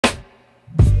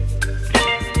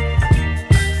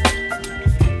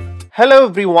Hello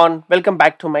everyone, welcome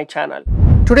back to my channel.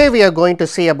 Today we are going to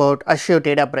see about Azure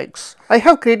Databricks. I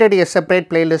have created a separate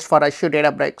playlist for Azure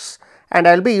Databricks and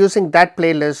I'll be using that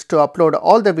playlist to upload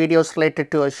all the videos related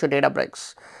to Azure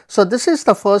Databricks. So this is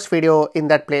the first video in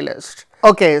that playlist.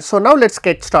 Okay, so now let's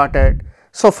get started.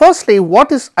 So firstly,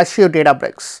 what is Azure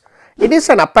Databricks? It is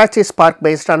an Apache Spark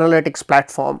based analytics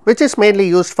platform which is mainly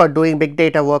used for doing big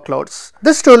data workloads.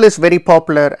 This tool is very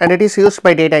popular and it is used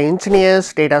by data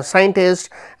engineers, data scientists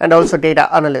and also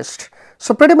data analysts.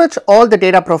 So pretty much all the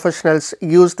data professionals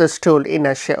use this tool in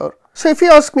Azure. So if you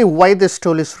ask me why this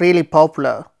tool is really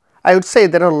popular, I would say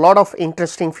there are a lot of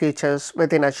interesting features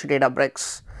within Azure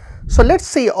Databricks. So let's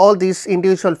see all these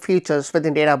individual features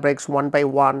within Databricks one by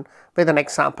one with an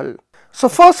example. So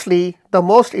firstly, the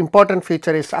most important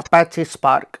feature is Apache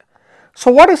Spark. So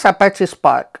what is Apache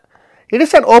Spark? It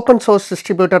is an open source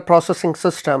distributed processing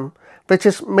system which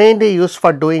is mainly used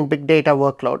for doing big data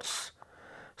workloads.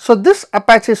 So this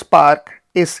Apache Spark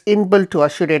is inbuilt to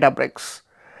Azure Databricks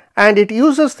and it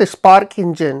uses the Spark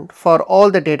engine for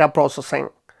all the data processing.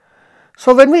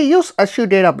 So when we use Azure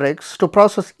Databricks to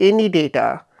process any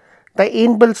data, the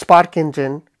inbuilt Spark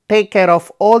engine take care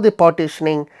of all the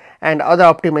partitioning and other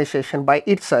optimization by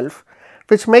itself,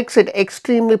 which makes it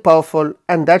extremely powerful,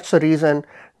 and that's the reason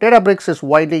Databricks is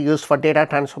widely used for data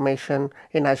transformation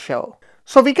in Azure.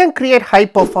 So we can create high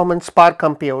performance Spark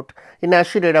compute in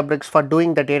Azure Databricks for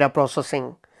doing the data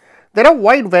processing. There are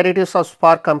wide varieties of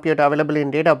Spark compute available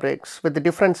in Databricks with the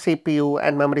different CPU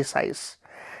and memory size.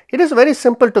 It is very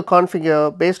simple to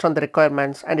configure based on the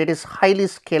requirements and it is highly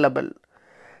scalable.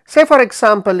 Say for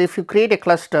example, if you create a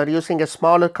cluster using a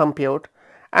smaller compute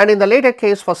and in the later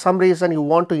case for some reason you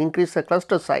want to increase the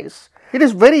cluster size, it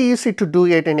is very easy to do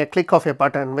it in a click of a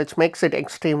button, which makes it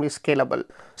extremely scalable.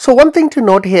 So one thing to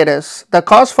note here is the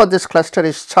cost for this cluster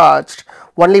is charged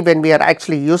only when we are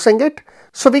actually using it.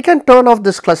 So we can turn off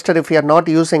this cluster if we are not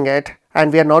using it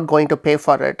and we are not going to pay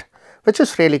for it, which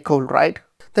is really cool, right?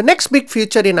 The next big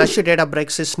feature in Azure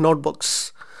Databricks is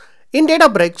notebooks. In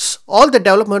Databricks, all the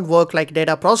development work like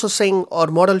data processing or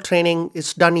model training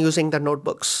is done using the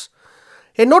notebooks.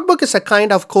 A notebook is a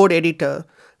kind of code editor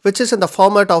which is in the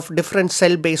format of different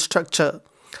cell-based structure.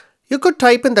 You could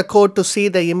type in the code to see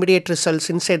the immediate results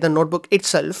inside the notebook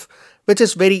itself, which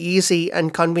is very easy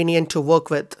and convenient to work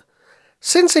with.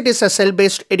 Since it is a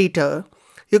cell-based editor,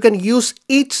 you can use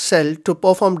each cell to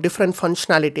perform different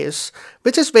functionalities,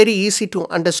 which is very easy to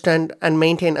understand and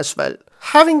maintain as well.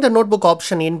 Having the notebook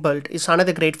option inbuilt is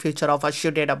another great feature of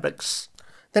Azure Databricks.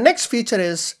 The next feature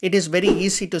is it is very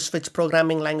easy to switch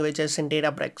programming languages in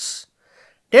Databricks.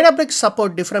 Databricks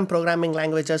support different programming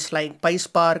languages like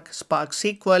PySpark, Spark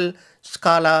SQL,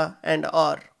 Scala, and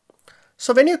R.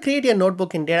 So when you create a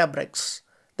notebook in Databricks,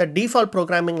 the default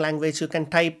programming language you can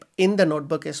type in the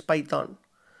notebook is Python.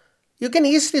 You can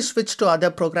easily switch to other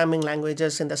programming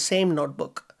languages in the same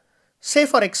notebook. Say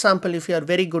for example, if you are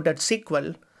very good at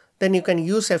SQL, then you can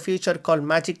use a feature called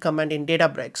magic command in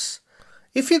Databricks.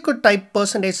 If you could type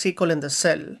 %SQL in the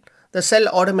cell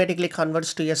automatically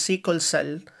converts to a SQL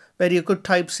cell where you could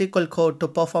type SQL code to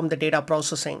perform the data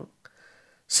processing.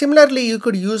 Similarly, you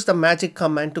could use the magic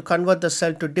command to convert the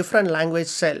cell to different language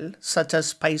cell such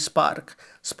as PySpark,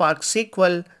 Spark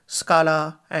SQL,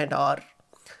 Scala, and R.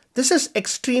 This is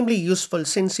extremely useful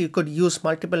since you could use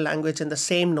multiple languages in the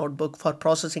same notebook for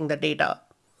processing the data.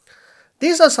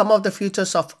 These are some of the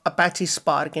features of Apache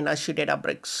Spark in Azure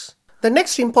Databricks. The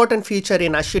next important feature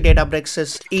in Azure Databricks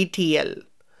is ETL.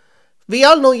 We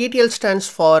all know ETL stands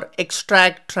for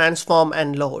extract, transform,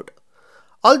 and load.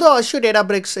 Although Azure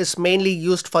Databricks is mainly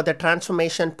used for the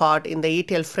transformation part in the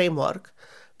ETL framework,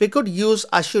 we could use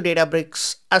Azure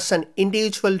Databricks as an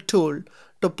individual tool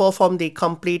to perform the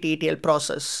complete ETL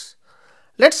process.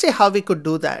 Let's see how we could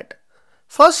do that.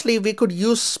 Firstly, we could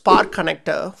use Spark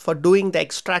connector for doing the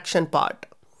extraction part.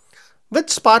 With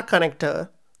Spark connector,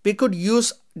 we could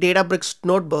use Databricks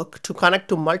notebook to connect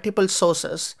to multiple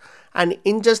sources and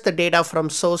ingest the data from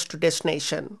source to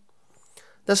destination.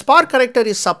 The Spark connector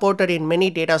is supported in many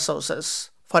data sources.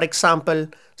 For example,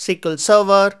 SQL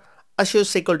Server, Azure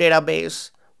SQL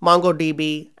Database,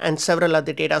 MongoDB, and several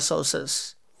other data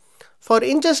sources. For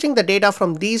ingesting the data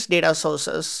from these data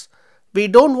sources, we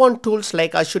don't want tools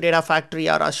like Azure Data Factory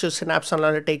or Azure Synapse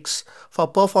Analytics for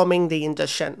performing the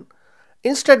ingestion.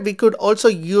 Instead, we could also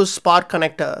use Spark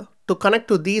connector to connect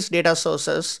to these data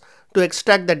sources to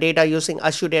extract the data using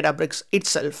Azure Databricks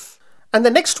itself. And the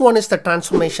next one is the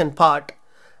transformation part.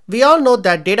 We all know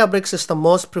that Databricks is the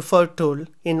most preferred tool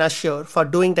in Azure for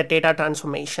doing the data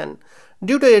transformation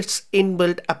due to its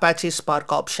inbuilt Apache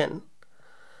Spark option.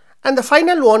 And the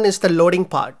final one is the loading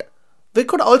part. We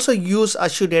could also use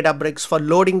Azure Databricks for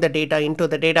loading the data into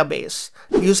the database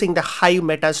using the Hive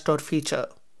Metastore feature.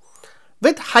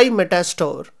 With Hive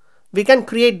Metastore, we can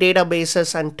create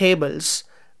databases and tables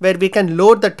where we can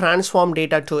load the transform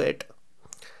data to it.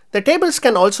 The tables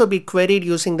can also be queried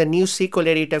using the new SQL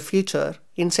editor feature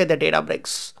inside the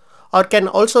Databricks, or can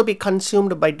also be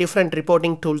consumed by different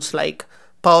reporting tools like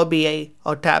Power BI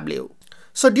or Tableau.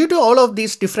 So due to all of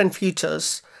these different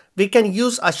features, we can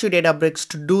use Azure Databricks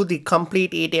to do the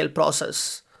complete ETL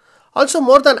process. Also,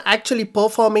 more than actually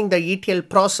performing the ETL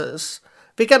process,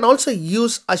 we can also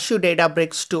use Azure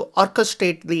Databricks to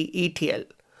orchestrate the ETL.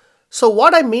 So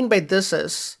what I mean by this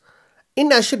is,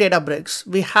 in Azure Databricks,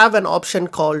 we have an option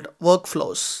called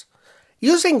workflows.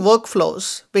 Using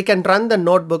workflows, we can run the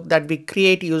notebook that we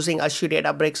create using Azure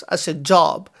Databricks as a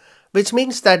job, which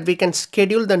means that we can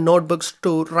schedule the notebooks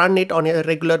to run it on a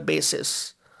regular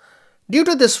basis. Due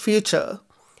to this feature,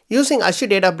 using Azure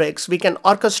Databricks, we can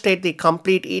orchestrate the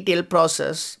complete ETL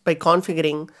process by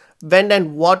configuring when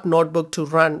and what notebook to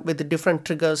run with the different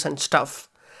triggers and stuff.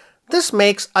 This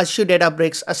makes Azure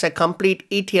Databricks as a complete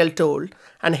ETL tool,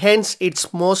 and hence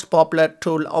its most popular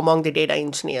tool among the data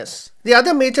engineers. The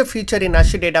other major feature in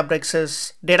Azure Databricks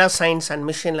is data science and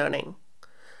machine learning.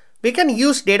 We can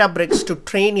use Databricks to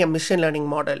train a machine learning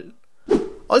model.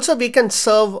 Also, we can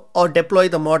serve or deploy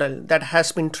the model that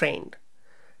has been trained.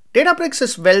 Databricks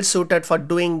is well suited for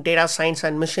doing data science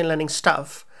and machine learning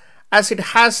stuff, as it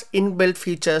has inbuilt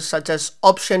features such as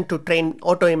option to train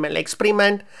AutoML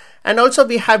experiment, and also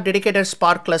we have dedicated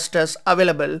Spark clusters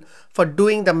available for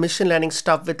doing the machine learning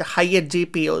stuff with higher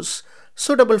GPUs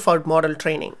suitable for model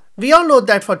training. We all know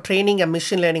that for training a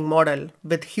machine learning model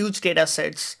with huge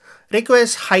datasets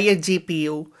requires higher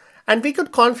GPU, and we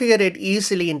could configure it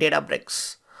easily in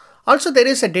Databricks. Also, there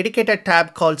is a dedicated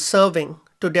tab called Serving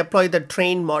to deploy the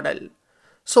trained model.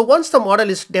 So once the model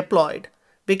is deployed,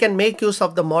 we can make use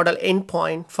of the model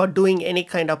endpoint for doing any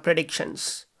kind of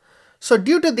predictions. So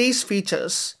due to these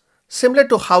features, similar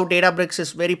to how Databricks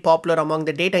is very popular among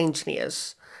the data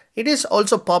engineers, it is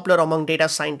also popular among data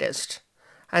scientists,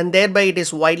 and thereby it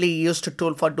is widely used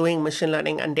tool for doing machine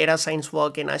learning and data science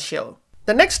work in Azure.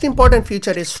 The next important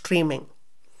feature is streaming.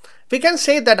 We can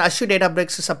say that Azure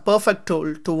Databricks is a perfect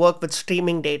tool to work with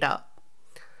streaming data.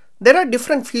 There are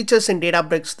different features in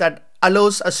Databricks that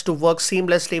allows us to work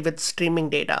seamlessly with streaming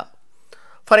data.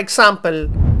 For example,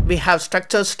 we have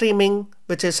structured streaming,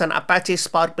 which is an Apache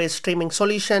Spark based streaming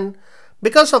solution.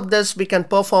 Because of this, we can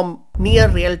perform near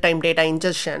real-time data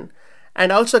ingestion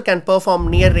and also can perform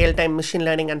near real-time machine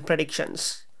learning and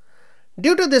predictions.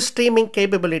 Due to the streaming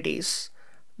capabilities,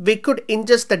 we could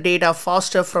ingest the data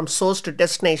faster from source to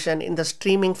destination in the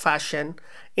streaming fashion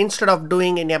instead of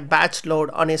doing in a batch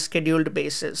load on a scheduled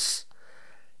basis.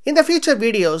 In the future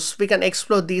videos, we can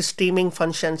explore these streaming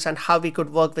functions and how we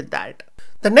could work with that.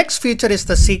 The next feature is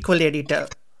the SQL editor.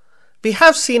 We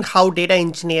have seen how data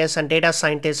engineers and data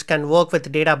scientists can work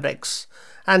with Databricks,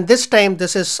 and this time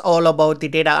this is all about the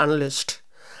data analyst.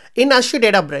 In Azure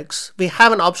Databricks, we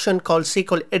have an option called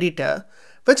SQL editor,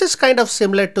 which is kind of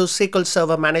similar to SQL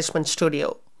Server Management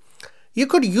Studio. You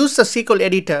could use the SQL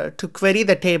editor to query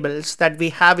the tables that we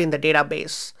have in the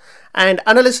database, and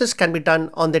analysis can be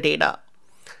done on the data.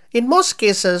 In most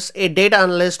cases, a data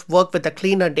analyst works with the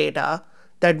cleaner data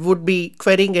that would be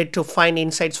querying it to find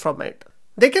insights from it.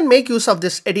 They can make use of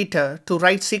this editor to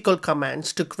write SQL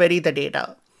commands to query the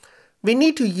data. We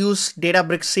need to use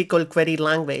Databricks SQL query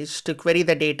language to query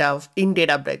the data in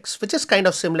Databricks, which is kind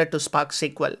of similar to Spark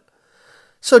SQL.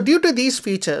 So due to these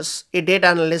features, a data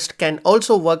analyst can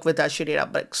also work with Azure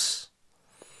Databricks.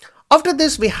 After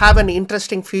this, we have an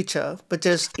interesting feature, which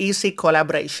is easy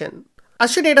collaboration.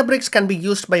 Azure Databricks can be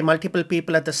used by multiple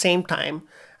people at the same time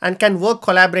and can work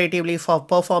collaboratively for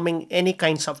performing any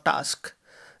kinds of task.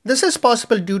 This is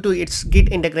possible due to its Git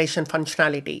integration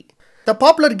functionality. The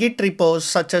popular Git repos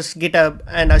such as GitHub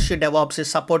and Azure DevOps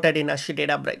is supported in Azure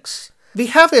Databricks. We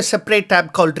have a separate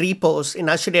tab called Repos in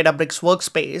Azure Databricks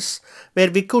Workspace, where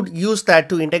we could use that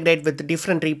to integrate with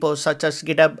different repos such as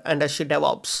GitHub and Azure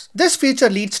DevOps. This feature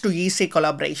leads to easy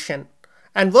collaboration,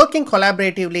 and working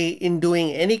collaboratively in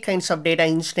doing any kinds of data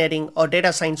engineering or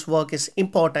data science work is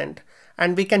important,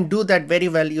 and we can do that very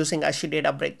well using Azure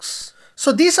Databricks.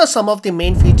 So these are some of the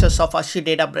main features of Azure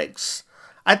Databricks.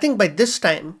 I think by this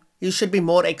time, you should be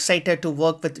more excited to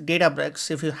work with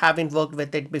Databricks if you haven't worked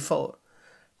with it before.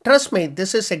 Trust me,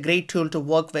 this is a great tool to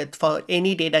work with for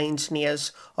any data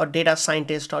engineers or data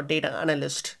scientist or data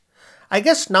analyst. I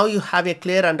guess now you have a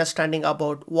clear understanding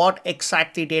about what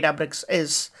exactly Databricks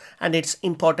is and its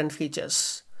important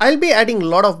features. I'll be adding a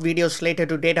lot of videos related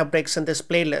to Databricks in this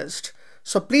playlist,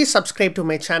 So please subscribe to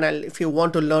my channel if you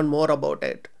want to learn more about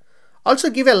it. Also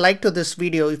give a like to this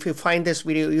video if you find this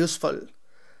video useful.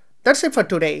 That's it for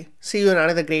today. See you in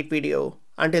another great video.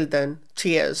 Until then,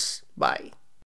 cheers. Bye.